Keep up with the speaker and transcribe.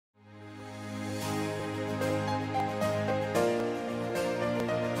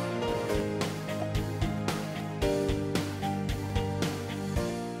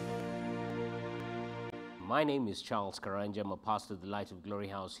My name is Charles Karanja. I'm a pastor of the Light of Glory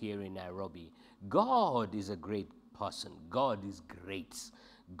House here in Nairobi. God is a great person. God is great.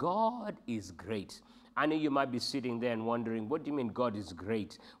 God is great. I know you might be sitting there and wondering, what do you mean God is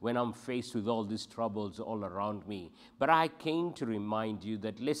great when I'm faced with all these troubles all around me? But I came to remind you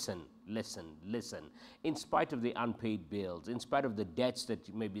that listen. In spite of the unpaid bills, in spite of the debts that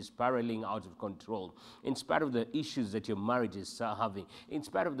you may be spiraling out of control, in spite of the issues that your marriage is having, in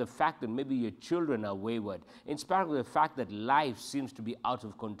spite of the fact that maybe your children are wayward, in spite of the fact that life seems to be out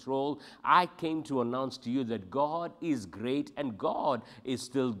of control, I came to announce to you that God is great and God is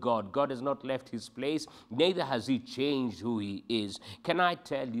still God. God has not left his place, neither has he changed who he is. Can I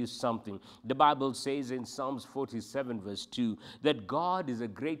tell you something? The Bible says in Psalms 47 verse 2 that God is a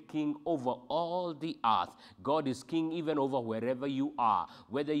great king over all the earth. God is king even over wherever you are,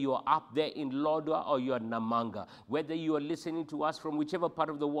 whether you are up there in Lodwa or you are Namanga, whether you are listening to us from whichever part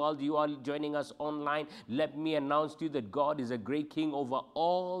of the world you are joining us online. Let me announce to you that God is a great king over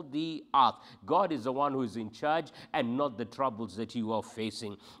all the earth. God is the one who is in charge and not the troubles that you are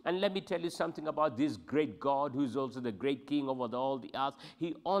facing. And let me tell you something about this great God who is also the great king over all the earth.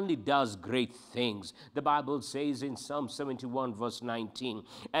 He only does great things. The Bible says in Psalm 71 verse 19,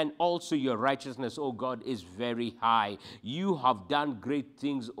 and also your righteousness, O God, is very high. You have done great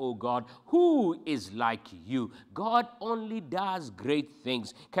things, O God. Who is like you? God only does great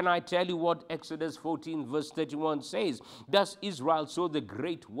things. Can I tell you what Exodus 14 verse 31 says? Thus Israel saw the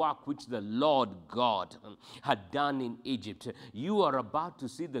great work which the Lord God had done in Egypt. You are about to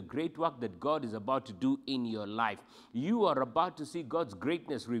see the great work that God is about to do in your life. You are about to see God's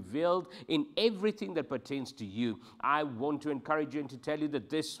greatness revealed in everything that pertains to you. I want to encourage you and to tell you that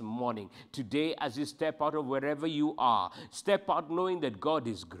this morning, today, as you step out of wherever you are, step out knowing that God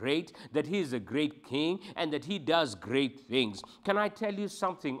is great, that he is a great king, and that he does great things. Can I tell you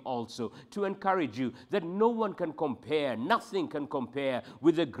something also to encourage you that no one can compare, nothing can compare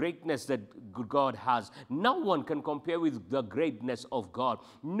with the greatness that God has. No one can compare with the greatness of God.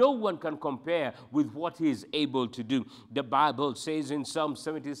 No one can compare with what he is able to do. The Bible says in Psalm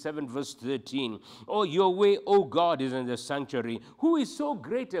 77 verse 13, oh, your way, O God, is in the sanctuary. Who is so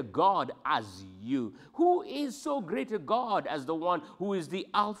great a God as you? Who is so great a God as the one who is the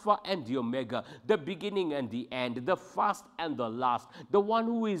Alpha and the Omega, the beginning and the end, the first and the last, the one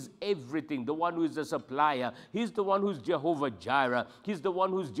who is everything, the one who is the supplier. He's the one who's Jehovah Jireh. He's the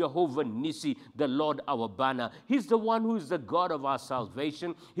one who's Jehovah Nissi, the Lord our banner. He's the one who is the God of our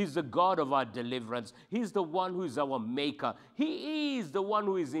salvation. He's the God of our deliverance. He's the one who is our maker. He is the one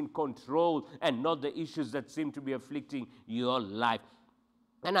who is in control and not the issues that seem to be afflicting your life.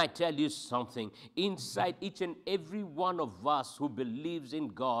 And I tell you something, inside each and every one of us who believes in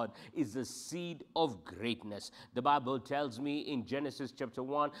God is the seed of greatness. The Bible tells me in Genesis chapter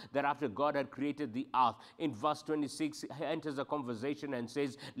 1 that after God had created the earth, in verse 26, he enters a conversation and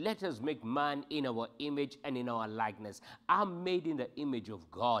says, let us make man in our image and in our likeness. I'm made in the image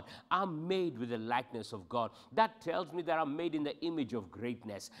of God. I'm made with the likeness of God. That tells me that I'm made in the image of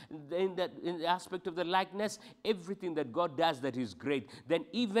greatness. In the aspect of the likeness, everything that God does that is great, then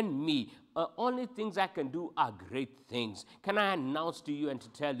even me, only things I can do are great things. Can I announce to you and to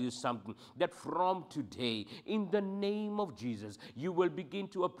tell you something? That from today, in the name of Jesus, you will begin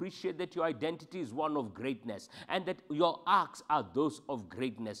to appreciate that your identity is one of greatness and that your acts are those of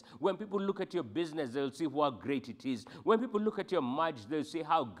greatness. When people look at your business, they'll see how great it is. When people look at your marriage, they'll see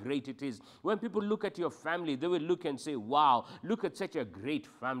how great it is. When people look at your family, they will look and say, wow, look at such a great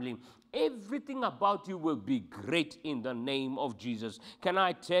family. Everything about you will be great in the name of Jesus. Can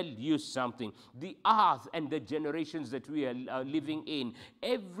I tell you something? The earth and the generations that we are living in,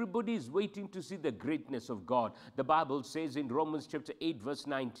 everybody is waiting to see the greatness of God. The Bible says in Romans chapter 8 verse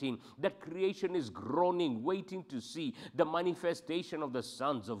 19 that creation is groaning, waiting to see the manifestation of the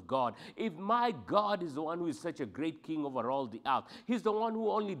sons of God. If my God is the one who is such a great king over all the earth, he's the one who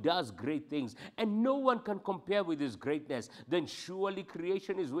only does great things, and no one can compare with his greatness, then surely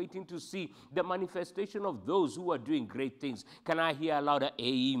creation is waiting to see the manifestation of those who are doing great things. Can I hear a louder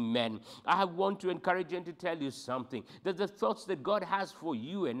amen? I want to encourage you and to tell you something, that the thoughts that God has for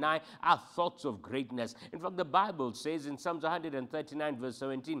you and I are thoughts of greatness. In fact, the Bible says in Psalms 139 verse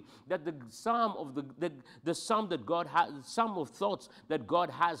 17 that the sum of thoughts that God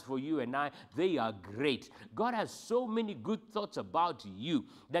has for you and I, they are great. God has so many good thoughts about you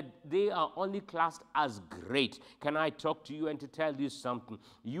that they are only classed as great. Can I talk to you and to tell you something?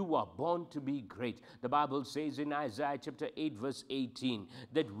 You are born to be great. The Bible says in Isaiah chapter 8 verse 18 saying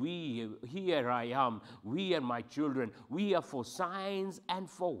that here I am, we and my children, we are for signs and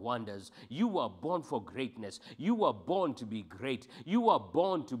for wonders. You are born for greatness. You are born to be great. You are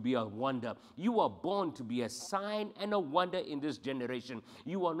born to be a wonder. You are born to be a sign and a wonder in this generation.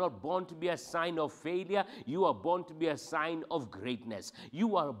 You are not born to be a sign of failure. You are born to be a sign of greatness.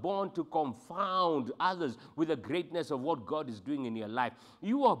 You are born to confound others with the greatness of what God is doing in your life.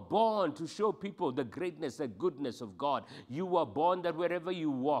 You are born to show people the greatness, the goodness of God. You are born that wherever you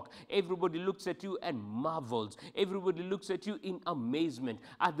walk, everybody looks at you and marvels. Everybody looks at you in amazement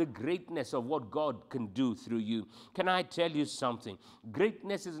at the greatness of what God can do through you. Can I tell you something?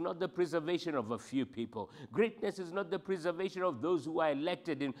 Greatness is not the preservation of a few people. Greatness is not the preservation of those who are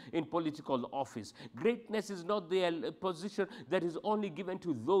elected in political office. Greatness is not the position that is only given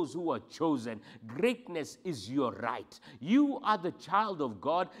to those who are chosen. Greatness is your right. You are the child of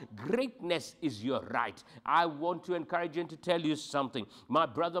God. Greatness is your right. I want to encourage you and to tell you something. My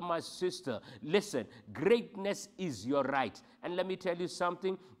brother, my sister, listen, greatness is your right. And let me tell you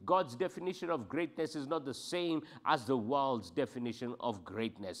something, God's definition of greatness is not the same as the world's definition of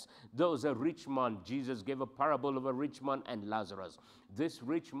greatness. There was a rich man. Jesus gave a parable of a rich man and Lazarus. This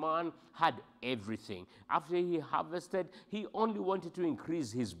rich man had everything. After he harvested, he only wanted to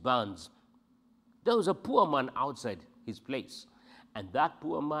increase his barns. There was a poor man outside his place, and that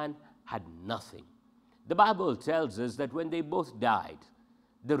poor man had nothing. The Bible tells us that when they both died,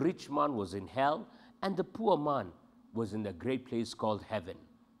 the rich man was in hell, and the poor man was in a great place called heaven.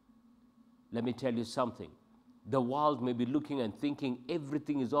 Let me tell you something. The world may be looking and thinking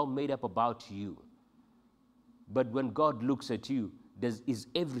everything is all made up about you. But when God looks at you, is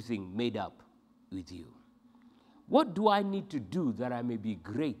everything made up with you? What do I need to do that I may be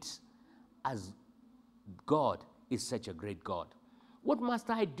great as God is such a great God? What must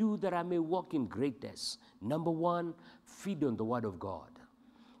I do that I may walk in greatness? Number one, feed on the Word of God.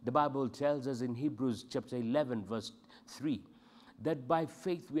 The Bible tells us in Hebrews chapter 11, verse 3, that by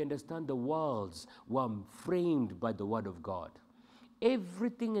faith we understand the worlds were framed by the Word of God.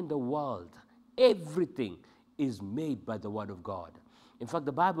 Everything in the world, everything is made by the Word of God. In fact,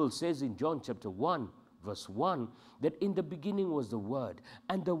 the Bible says in John chapter 1, verse 1, that in the beginning was the Word,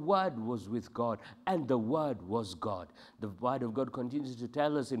 and the Word was with God, and the Word was God. The Word of God continues to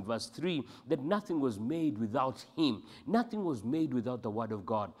tell us in verse 3 that nothing was made without Him. Nothing was made without the Word of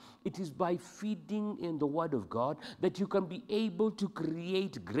God. It is by feeding in the Word of God that you can be able to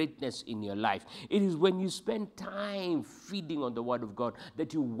create greatness in your life. It is when you spend time feeding on the Word of God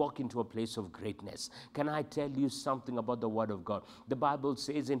that you walk into a place of greatness. Can I tell you something about the Word of God? The Bible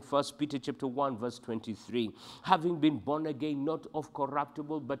says in 1 Peter chapter 1, verse 23, having been born again, not of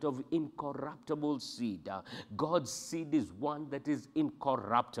corruptible, but of incorruptible seed. God's seed is one that is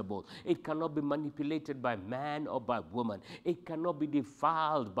incorruptible. It cannot be manipulated by man or by woman. It cannot be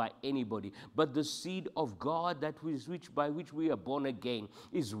defiled by anybody. But the seed of God by which we are born again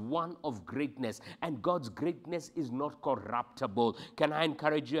is one of greatness. And God's greatness is not corruptible. Can I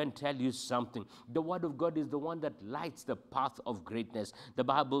encourage you and tell you something? The Word of God is the one that lights the path of greatness. The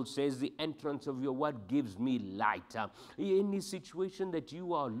Bible says the entrance of your Word gives me light. Any situation that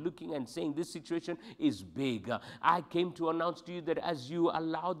you are looking and saying this situation is big, I came to announce to you that as you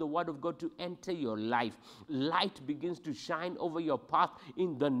allow the Word of God to enter your life, light begins to shine over your path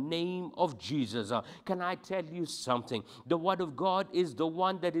in the name of Jesus. Can I tell you something? The Word of God is the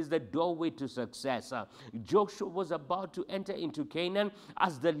one that is the doorway to success. Joshua was about to enter into Canaan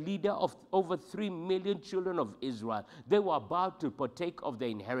as the leader of over 3 million children of Israel. They were about to partake of the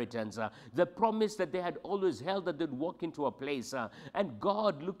inheritance. The promise that they had always held that they'd walk into a place. And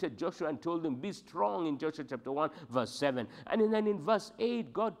God looked at Joshua and told him, be strong, in Joshua chapter 1, verse 7. And then in verse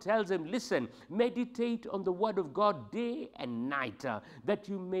 8, God tells him, listen, meditate on the Word of God day and night, that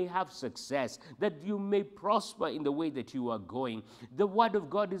you may have success, that you may prosper in the way that you are going. The Word of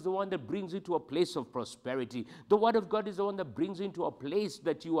God is the one that brings you to a place of prosperity. The Word of God is the one that brings you into a place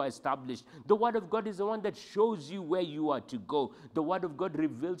that you are established. The Word of God is the one that shows you where you are to go. The Word of God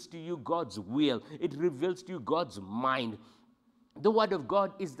reveals to you God's will. It reveals to you God's mind. The Word of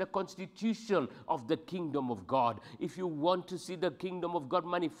God is the constitution of the kingdom of God. If you want to see the kingdom of God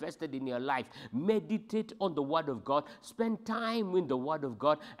manifested in your life, meditate on the Word of God, spend time with the Word of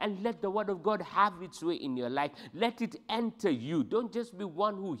God, and let the Word of God have its way in your life. Let it enter you. Don't just be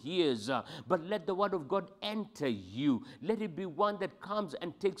one who hears, but let the Word of God enter you. Let it be one that comes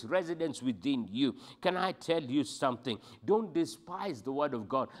and takes residence within you. Can I tell you something? Don't despise the Word of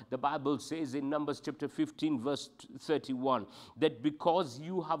God. The Bible says in Numbers chapter 15, verse 31, that because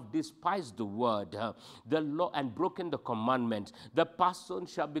you have despised the word, the law, and broken the commandment, the person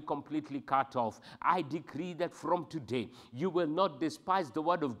shall be completely cut off. I decree that from today, you will not despise the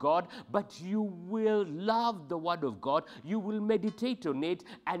word of God, but you will love the word of God. You will meditate on it,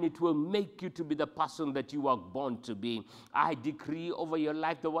 and it will make you to be the person that you are born to be. I decree over your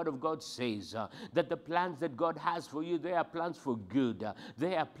life, the word of God says that the plans that God has for you, they are plans for good.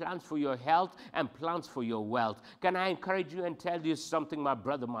 They are plans for your health and plans for your wealth. Can I encourage you and tell you something, my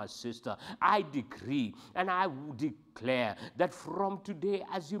brother, my sister? I decree and I declare that from today,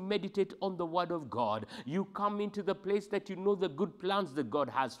 as you meditate on the word of God, you come into the place that you know the good plans that God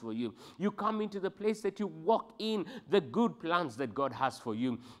has for you. You come into the place that you walk in the good plans that God has for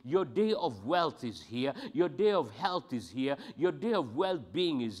you. Your day of wealth is here. Your day of health is here. Your day of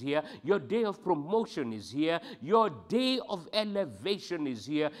well-being is here. Your day of promotion is here. Your day of elevation is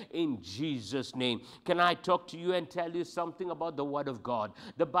here in Jesus' name. Can I talk to you and tell you something about the word of God?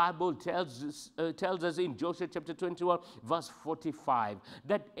 The Bible tells us in Joshua chapter 21, verse 45,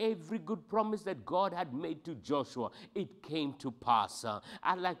 that every good promise that God had made to Joshua, it came to pass.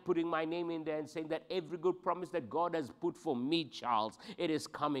 I like putting my name in there and saying that every good promise that God has put for me, Charles, it is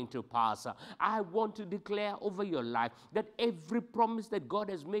coming to pass. I want to declare over your life that every promise that God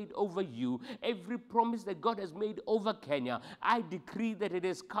has made over you, every promise that God has made over Kenya, I decree that it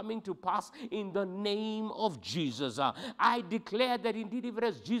is coming to pass in the name of Jesus. I declare that indeed, even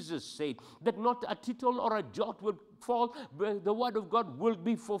as Jesus said, that not a tittle or a jot would fall, the word of God will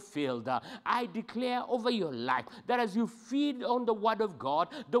be fulfilled. I declare over your life that as you feed on the word of God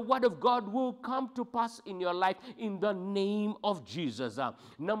will come to pass in your life in the name of Jesus.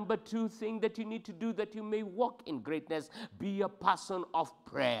 Number two thing that you need to do that you may walk in greatness, be a person of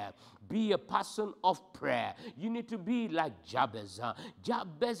prayer. Be a person of prayer. You need to be like Jabez.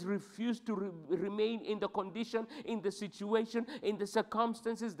 Jabez refused to remain in the condition, in the situation, in the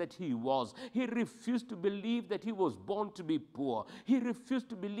circumstances that he was. He refused to believe that he was born to be poor. He refused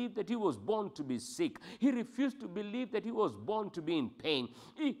to believe that he was born to be sick. He refused to believe that he was born to be in pain.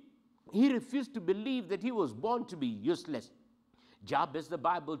 He refused to believe that he was born to be useless. Jabez, the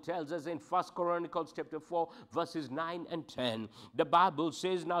Bible tells us in 1 Chronicles chapter 4, verses 9 and 10, the Bible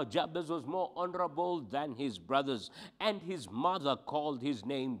says, now Jabez was more honorable than his brothers, and his mother called his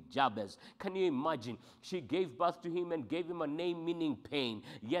name Jabez. Can you imagine? She gave birth to him and gave him a name meaning pain.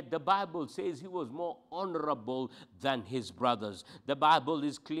 Yet the Bible says he was more honorable than his brothers. The Bible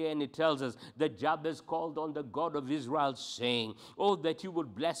is clear and it tells us that Jabez called on the God of Israel saying, oh, that you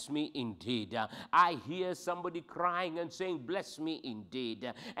would bless me indeed. I hear somebody crying and saying, bless me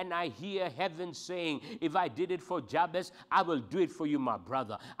indeed. And I hear heaven saying, if I did it for Jabez, I will do it for you, my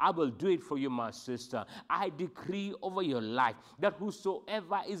brother. I will do it for you, my sister. I decree over your life that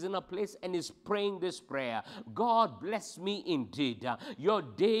whosoever is in a place and is praying this prayer, God bless me indeed. Your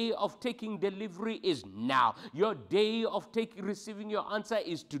day of taking delivery is now. Your day of receiving your answer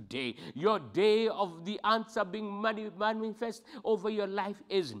is today. Your day of the answer being manifest over your life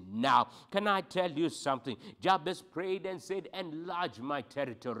is now. Can I tell you something? Jabez prayed and said, enlarge my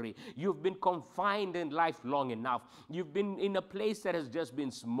territory. You've been confined in life long enough. You've been in a place that has just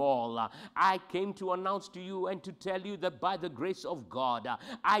been small. I came to announce to you and to tell you that by the grace of God,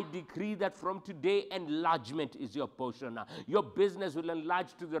 I decree that from today, enlargement is your portion. Your business will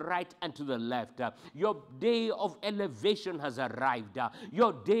enlarge to the right and to the left. Your day of elevation has arrived.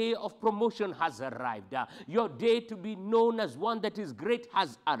 Your day of promotion has arrived. Your day to be known as one that is great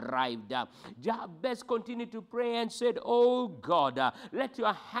has arrived. Jabez continued to pray and said, oh God, let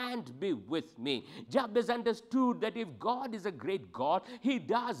your hand be with me. Jabez understood that if God is a great God, he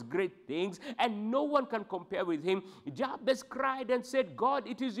does great things and no one can compare with him. Jabez cried and said, God,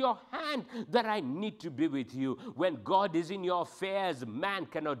 it is your hand that I need to be with you. When God is in your affairs, man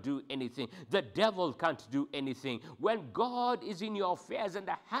cannot do anything. The devil can't do anything. When God is in your affairs and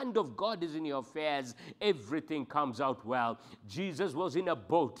the hand of God is in your affairs, everything comes out well. Jesus was in a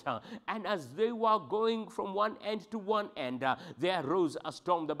boat and as they were going from one end to one end, there arose a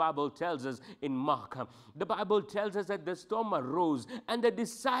storm. The Bible tells us in Mark. The Bible tells us that the storm arose and the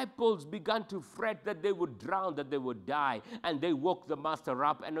disciples began to fret that they would drown, that they would die. And they woke the master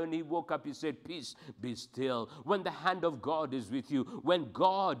up, and when he woke up, he said, peace, be still. When the hand of God is with you, when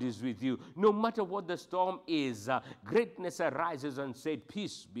God is with you, no matter what the storm is, greatness arises and said,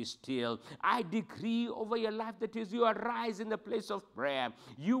 peace, be still. I decree over your life that as you arise in the place of prayer,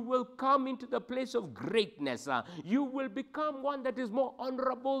 you will come into the place of greatness. You will become become one that is more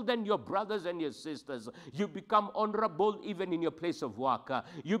honorable than your brothers and your sisters. You become honorable even in your place of work.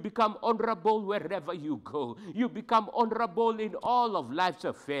 You become honorable wherever you go. You become honorable in all of life's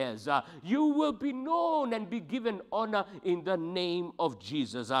affairs. You will be known and be given honor in the name of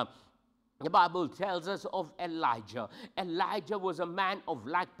Jesus. The Bible tells us of Elijah. Elijah was a man of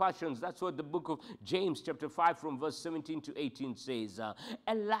like passions. That's what the book of James chapter 5 from verse 17 to 18 says.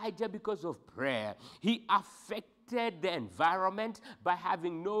 Elijah, because of prayer, he affected the environment by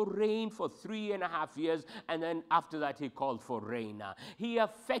having no rain for 3.5 years, and then after that he called for rain. He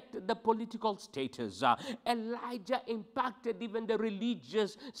affected the political status. Elijah impacted even the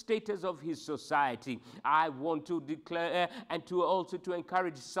religious status of his society. I want to declare and to also to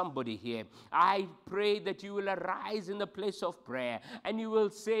encourage somebody here. I pray that you will arise in the place of prayer and you will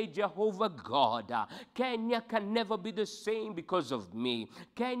say, Jehovah God, Kenya can never be the same because of me.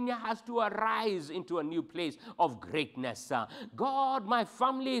 Kenya has to arise into a new place of greatness. God, my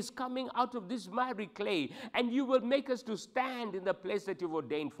family is coming out of this miry clay, and you will make us to stand in the place that you've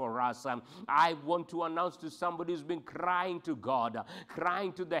ordained for us. I want to announce to somebody who's been crying to God,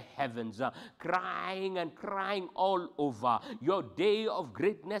 crying to the heavens, crying and crying all over. Your day of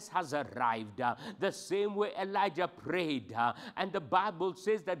greatness has arrived. The same way Elijah prayed, and the Bible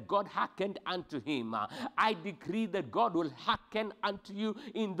says that God hearkened unto him. I decree that God will hearken unto you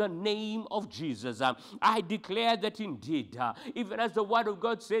in the name of Jesus. I declare that indeed, even as the word of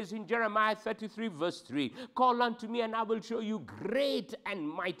God says in Jeremiah 33 verse 3, call unto me and I will show you great and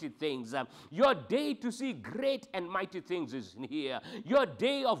mighty things. Your day to see great and mighty things is here. Your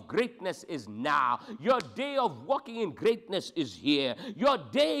day of greatness is now. Your day of walking in greatness is here. Your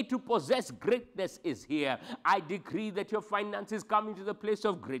day to possess greatness is here. I decree that your finances come into the place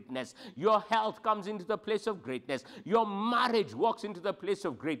of greatness. Your health comes into the place of greatness. Your marriage walks into the place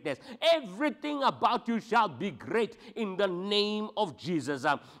of greatness. Everything about you shall be great in the name of Jesus.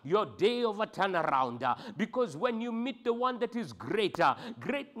 Your day of a turnaround, because when you meet the one that is greater,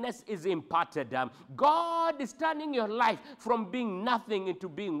 greatness is imparted. God is turning your life from being nothing into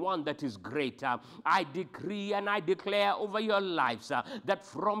being one that is greater. I decree and I declare over your lives that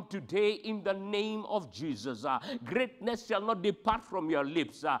from today, in the name of Jesus, greatness shall not depart from your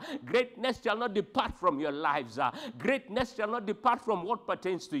lips. Greatness shall not depart from your lives. Greatness shall not depart from what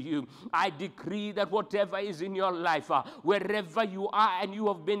pertains to you. I decree that whatever is in your life, wherever you are and you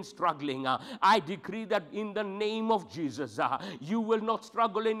have been struggling, I decree that in the name of Jesus, you will not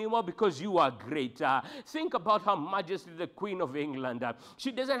struggle anymore because you are great. Think about Her Majesty the Queen of England.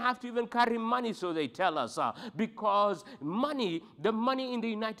 She doesn't have to even carry money, so they tell us, because the money in the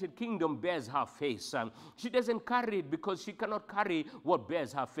United Kingdom bears her face. She doesn't carry it because she cannot carry what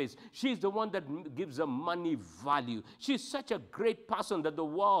bears her face. She's the one that gives her money value. She's such a great person that the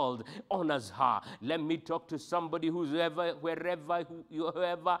world honors her. Let me talk to somebody who's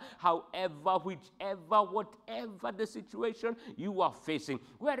wherever, however, whichever, whatever the situation you are facing,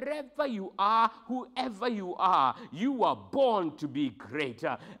 wherever you are, whoever you are born to be great.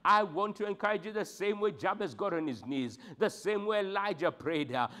 I want to encourage you the same way Jabez got on his knees, the same way Elijah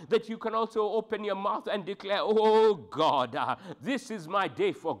prayed, that you can also open your mouth and declare, oh God, this is my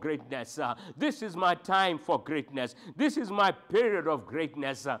day for greatness. This is my time for greatness. This is my period of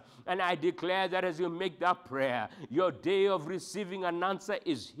greatness. And I declare that as you make that prayer, your day of receiving an answer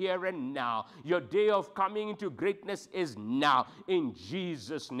is here and now. Your day of coming into greatness is now, in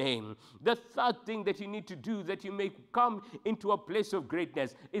Jesus' name. The third thing that you need to do that you may come into a place of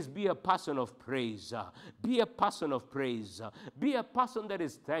greatness is be a person of praise. Be a person of praise. Be a person that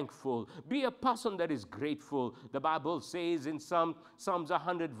is thankful. Be a person that is grateful. The Bible says in Psalms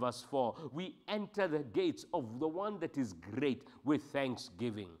 100 verse 4, we enter the gates of the one that is great with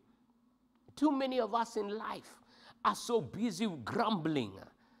thanksgiving. Too many of us in life are so busy grumbling,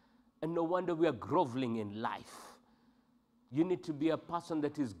 and no wonder we are groveling in life. You need to be a person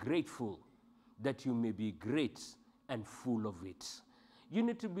that is grateful, that you may be great and full of it. You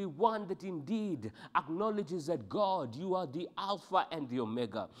need to be one that indeed acknowledges that God, you are the Alpha and the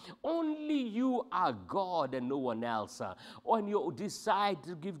Omega. Only you are God and no one else. When you decide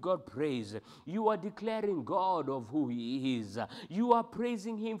to give God praise, you are declaring God of who He is. You are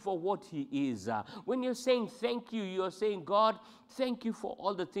praising Him for what He is. When you're saying thank you, you're saying, God, thank you for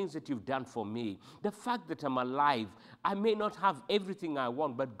all the things that you've done for me. The fact that I'm alive, I may not have everything I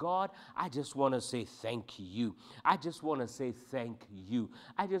want, but God, I just want to say thank you. I just want to say thank you.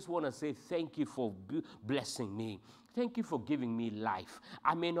 I just want to say thank you for blessing me. Thank you for giving me life.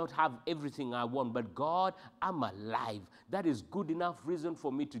 I may not have everything I want, but God, I'm alive. That is good enough reason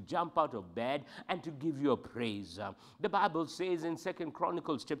for me to jump out of bed and to give you a praise. The Bible says in 2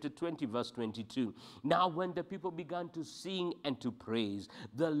 Chronicles chapter 20, verse 22, now when the people began to sing and to praise,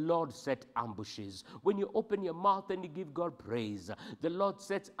 the Lord set ambushes. When you open your mouth and you give God praise, the Lord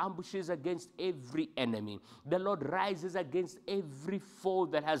sets ambushes against every enemy. The Lord rises against every foe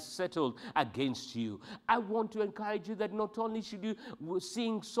that has settled against you. I want to encourage you that not only should you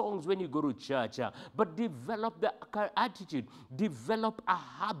sing songs when you go to church, but develop the attitude, develop a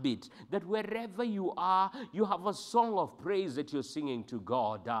habit that wherever you are, you have a song of praise that you're singing to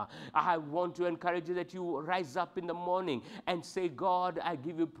God. I want to encourage you that you rise up in the morning and say, God, I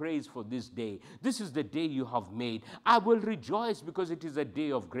give you praise for this day. This is the day you have made. I will rejoice because it is a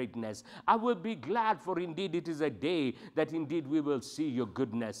day of greatness. I will be glad, for indeed it is a day that indeed we will see your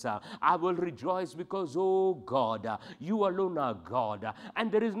goodness. I will rejoice because, oh God, you alone are God,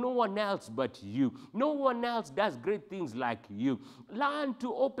 and there is no one else but you. No one else does great things like you. Learn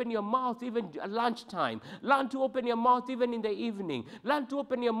to open your mouth even at lunchtime. Learn to open your mouth even in the evening. Learn to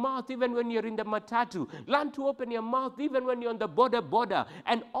open your mouth even when you're in the matatu. Learn to open your mouth even when you're on the border.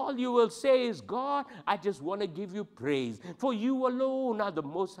 And all you will say is, God, I just want to give you praise. For you alone are the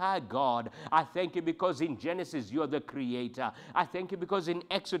Most High God. I thank you because in Genesis you're the creator. I thank you because in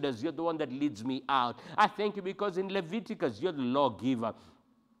Exodus you're the one that leads me out. I thank you because in Leviticus you're the lawgiver.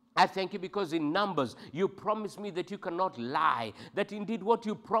 I thank you because in Numbers, you promise me that you cannot lie, that indeed what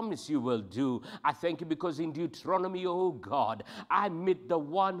you promise you will do. I thank you because in Deuteronomy, oh God, I meet the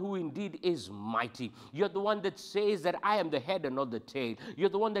one who indeed is mighty. You're the one that says that I am the head and not the tail. You're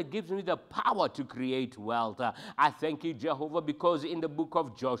the one that gives me the power to create wealth. I thank you, Jehovah, because in the book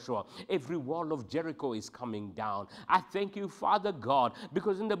of Joshua, every wall of Jericho is coming down. I thank you, Father God,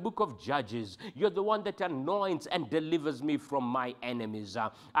 because in the book of Judges, you're the one that anoints and delivers me from my enemies.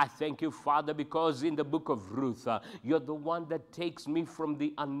 I thank you, Father, because in the book of Ruth, you're the one that takes me from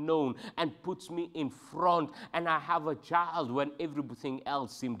the unknown and puts me in front, and I have a child when everything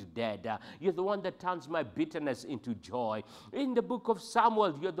else seemed dead. You're the one that turns my bitterness into joy. In the book of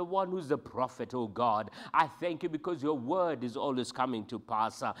Samuel, you're the one who's the prophet, oh God. I thank you because your word is always coming to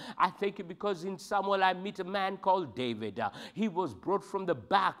pass. I thank you because in Samuel, I meet a man called David. He was brought from the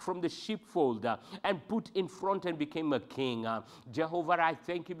back, from the sheepfold, and put in front and became a king. Jehovah, I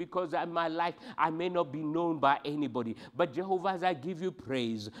thank you because in my life I may not be known by anybody, but Jehovah, as I give you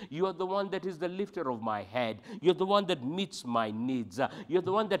praise, you are the one that is the lifter of my head. You're the one that meets my needs. You're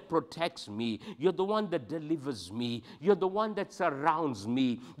the one that protects me. You're the one that delivers me. You're the one that surrounds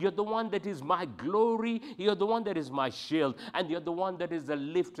me. You're the one that is my glory. You're the one that is my shield, and you're the one that is the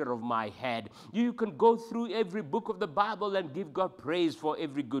lifter of my head. You can go through every book of the Bible and give God praise for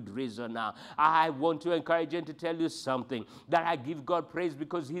every good reason. I want to encourage you and to tell you something, that I give God praise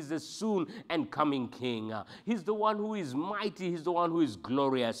because he's the soon and coming King. He's the one who is mighty. He's the one who is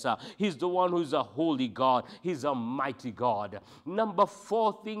glorious. He's the one who's a holy God. He's a mighty God. Number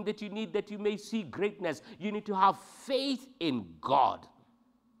 4 thing that you need that you may see greatness, you need to have faith in God.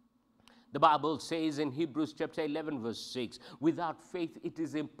 The Bible says in Hebrews chapter 11 verse 6, without faith it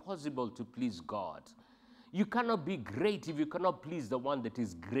is impossible to please God. You cannot be great if you cannot please the one that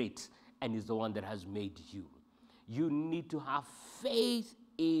is great and is the one that has made you. You need to have faith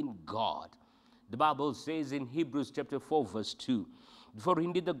in God. The Bible says in Hebrews chapter 4 verse 2, for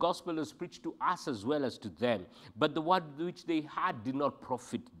indeed the gospel is preached to us as well as to them, but the word which they had did not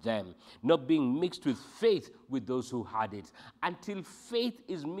profit them, not being mixed with faith with those who had it. Until faith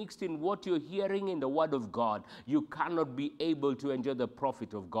is mixed in what you're hearing in the word of God, you cannot be able to enjoy the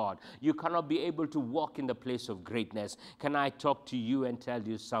profit of God. You cannot be able to walk in the place of greatness. Can I talk to you and tell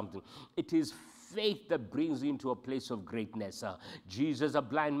you something? It is faith that brings you into a place of greatness. Jesus, a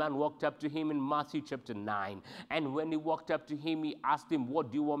blind man, walked up to him in Matthew chapter 9. And when he walked up to him, he asked him,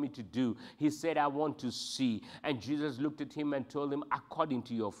 what do you want me to do? He said, I want to see. And Jesus looked at him and told him, according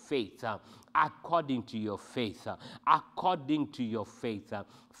to your faith, according to your faith, according to your faith.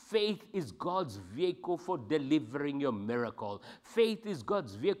 Faith is God's vehicle for delivering your miracle. Faith is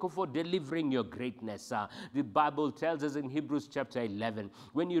God's vehicle for delivering your greatness. The Bible tells us in Hebrews chapter 11,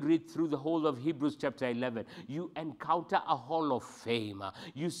 when you read through the whole of Hebrews chapter 11, you encounter a hall of fame.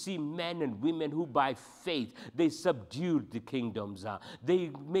 You see men and women who by faith, they subdued the kingdoms.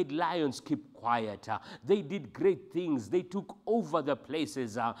 They made lions keep quiet. They did great things. They took over the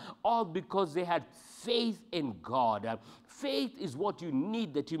places, all because they had faith in God. Faith is what you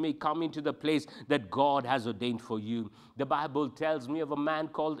need that you may come into the place that God has ordained for you. The Bible tells me of a man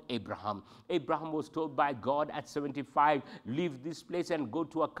called Abraham. Abraham was told by God at 75, leave this place and go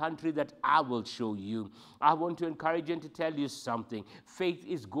to a country that I will show you. I want to encourage you and to tell you something. Faith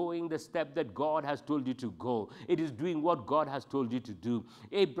is going the step that God has told you to go. It is doing what God has told you to do.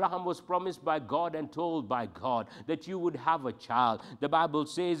 Abraham was promised by God and told by God that you would have a child. The Bible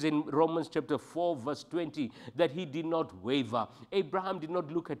says in Romans chapter 4 verse 20 that he did not waver. Abraham did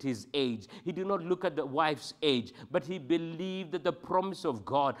not look at his age. He did not look at the wife's age, but he believed that the promise of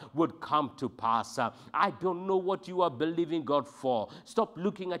God would come to pass. I don't know what you are believing God for. Stop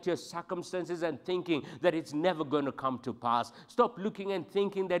looking at your circumstances and thinking that it's never going to come to pass. Stop looking and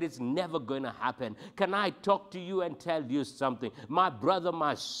thinking that it's never going to happen. Can I talk to you and tell you something? My brother,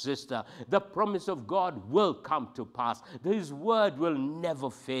 my sister, the promise of God will come to pass. His word will never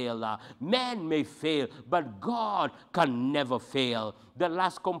fail. Man may fail, but God can never fail. The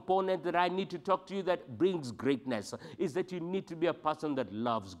last component that I need to talk to you that brings greatness is that you need to be a person that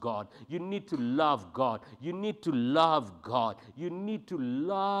loves God. You need to love God. You need to love God. You need to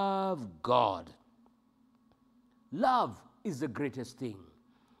love God. Love is the greatest thing.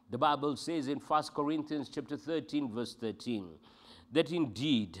 The Bible says in 1 Corinthians chapter 13, verse 13, that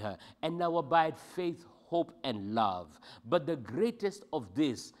indeed, and now abide faith, hope, and love. But the greatest of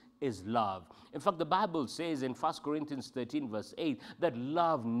this is love. In fact, the Bible says in 1 Corinthians 13 verse 8 that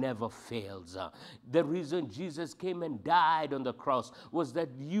love never fails. The reason Jesus came and died on the cross was that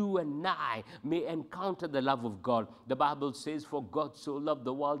you and I may encounter the love of God. The Bible says, for God so loved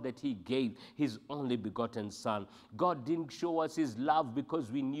the world that he gave his only begotten son. God didn't show us his love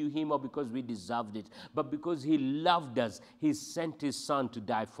because we knew him or because we deserved it, but because he loved us, he sent his son to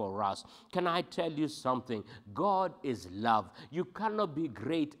die for us. Can I tell you something? God is love. You cannot be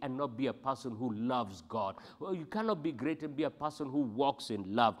great and not be a person who loves God. Well, you cannot be great and be a person who walks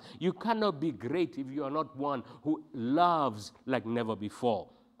in love. You cannot be great if you are not one who loves like never before.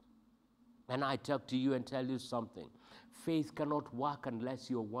 And I talk to you and tell you something. Faith cannot work unless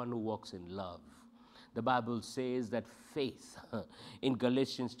you're one who walks in love. The Bible says that faith, in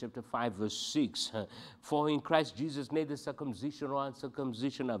Galatians chapter 5 verse 6, for in Christ Jesus neither circumcision or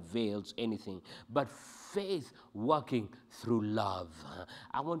uncircumcision avails anything, but faith working through love.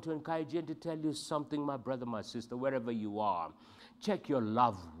 I want to encourage you and to tell you something, my brother, my sister, wherever you are. Check your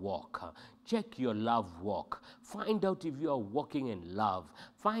love walk. Check your love walk. Find out if you are walking in love.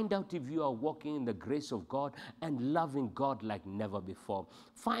 Find out if you are walking in the grace of God and loving God like never before.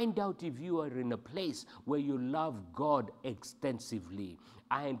 Find out if you are in a place where you love God extensively.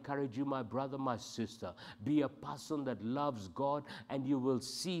 I encourage you, my brother, my sister, be a person that loves God and you will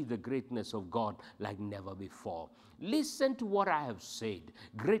see the greatness of God like never before. Listen to what I have said.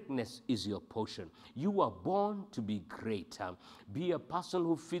 Greatness is your portion. You are born to be great. Be a person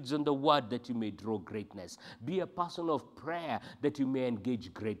who feeds on the word that you may draw greatness. Be a person of prayer that you may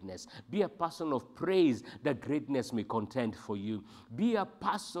engage greatness. Be a person of praise that greatness may contend for you. Be a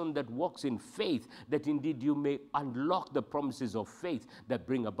person that walks in faith that indeed you may unlock the promises of faith that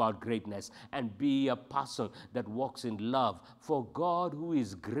bring about greatness. And be a person that walks in love. For God, who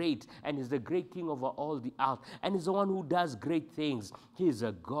is great and is the great King over all the earth and is the one who does great things, he is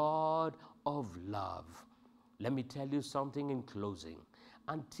a God of love. Let me tell you something in closing.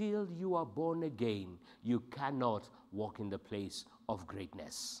 Until you are born again, you cannot walk in the place of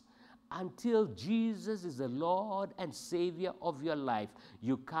greatness. Until Jesus is the Lord and Savior of your life,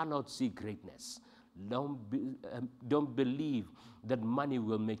 you cannot see greatness. Don't believe that money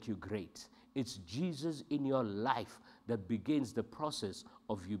will make you great. It's Jesus in your life that begins the process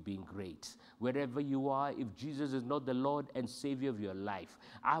of you being great. Wherever you are, if Jesus is not the Lord and Savior of your life,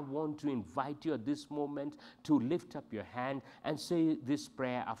 I want to invite you at this moment to lift up your hand and say this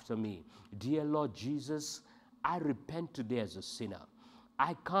prayer after me. Dear Lord Jesus, I repent today as a sinner.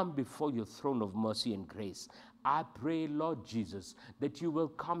 I come before your throne of mercy and grace. I pray, Lord Jesus, that you will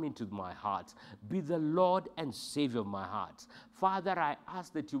come into my heart, be the Lord and Savior of my heart. Father, I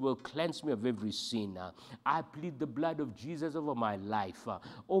ask that you will cleanse me of every sin. I plead the blood of Jesus over my life,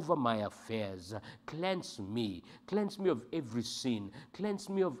 over my affairs. Cleanse me of every sin. Cleanse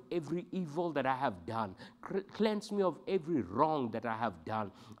me of every evil that I have done. Cleanse me of every wrong that I have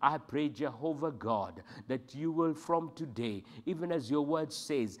done. I pray, Jehovah God, that you will from today, even as your word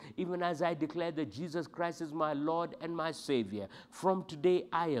says, even as I declare that Jesus Christ is my Lord and my Savior, from today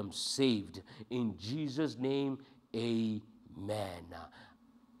I am saved. In Jesus' name, amen.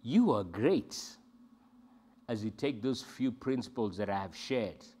 You are great. As you take those few principles that I have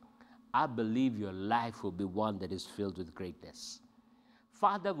shared, I believe your life will be one that is filled with greatness.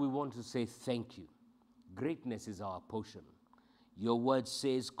 Father, we want to say thank you. Greatness is our portion. Your word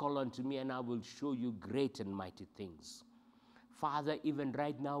says, call unto me and I will show you great and mighty things. Father, even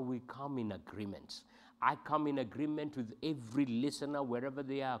right now we come in agreement. I come in agreement with every listener wherever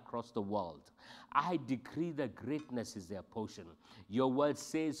they are across the world. I decree that greatness is their portion. Your word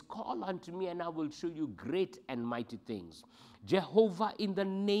says, call unto me and I will show you great and mighty things. Jehovah, in the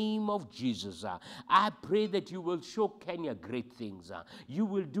name of Jesus, I pray that you will show Kenya great things. You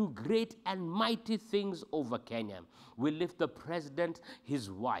will do great and mighty things over Kenya. We lift the president,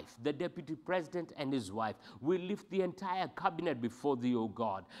 his wife, the deputy president and his wife. We lift the entire cabinet before thee, O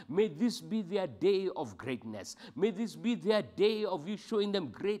God. May this be their day of greatness. May this be their day of you showing them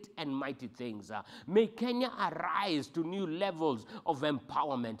great and mighty things. May Kenya arise to new levels of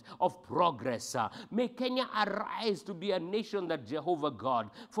empowerment, of progress. May Kenya arise to be a nation that Jehovah God,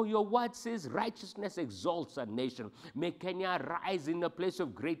 for your word says righteousness exalts a nation. May Kenya rise in a place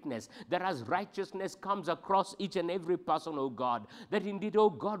of greatness, that as righteousness comes across each and every person, O God, that indeed, O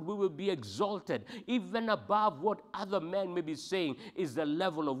God, we will be exalted even above what other men may be saying is the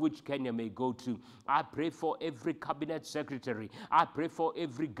level of which Kenya may go to. I pray for every cabinet secretary. I pray for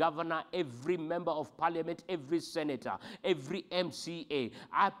every governor, every member of parliament, every senator, every MCA.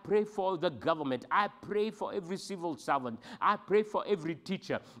 I pray for the government. I pray for every civil servant. I pray for every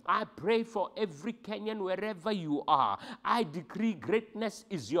teacher. I pray for every Kenyan wherever you are. I decree greatness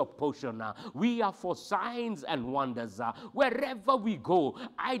is your portion. We are for signs and wonders. Wherever we go,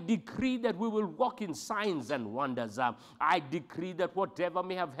 I decree that we will walk in signs and wonders. I decree that whatever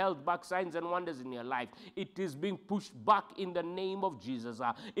may have held back signs and wonders in your life, it is being pushed back in the name of Jesus.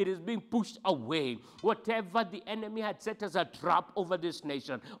 It is being pushed away. Whatever the enemy had set as a trap over this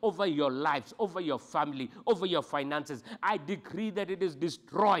nation, over your lives, over your family, over your finances, I decree that it is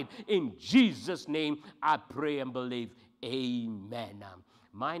destroyed. In Jesus' name, I pray and believe. Amen.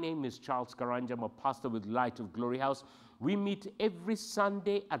 My name is Charles Karanja. I'm a pastor with Light of Glory House. We meet every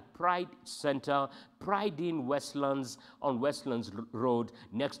Sunday at Pride Center, Pride in Westlands, on Westlands Road,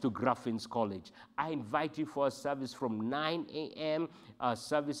 next to Graffin's College. I invite you for a service from 9 a.m.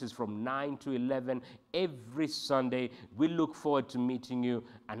 Services from 9 to 11 every Sunday. We look forward to meeting you,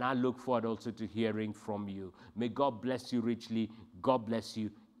 and I look forward also to hearing from you. May God bless you richly. God bless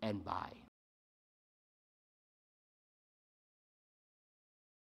you, and bye.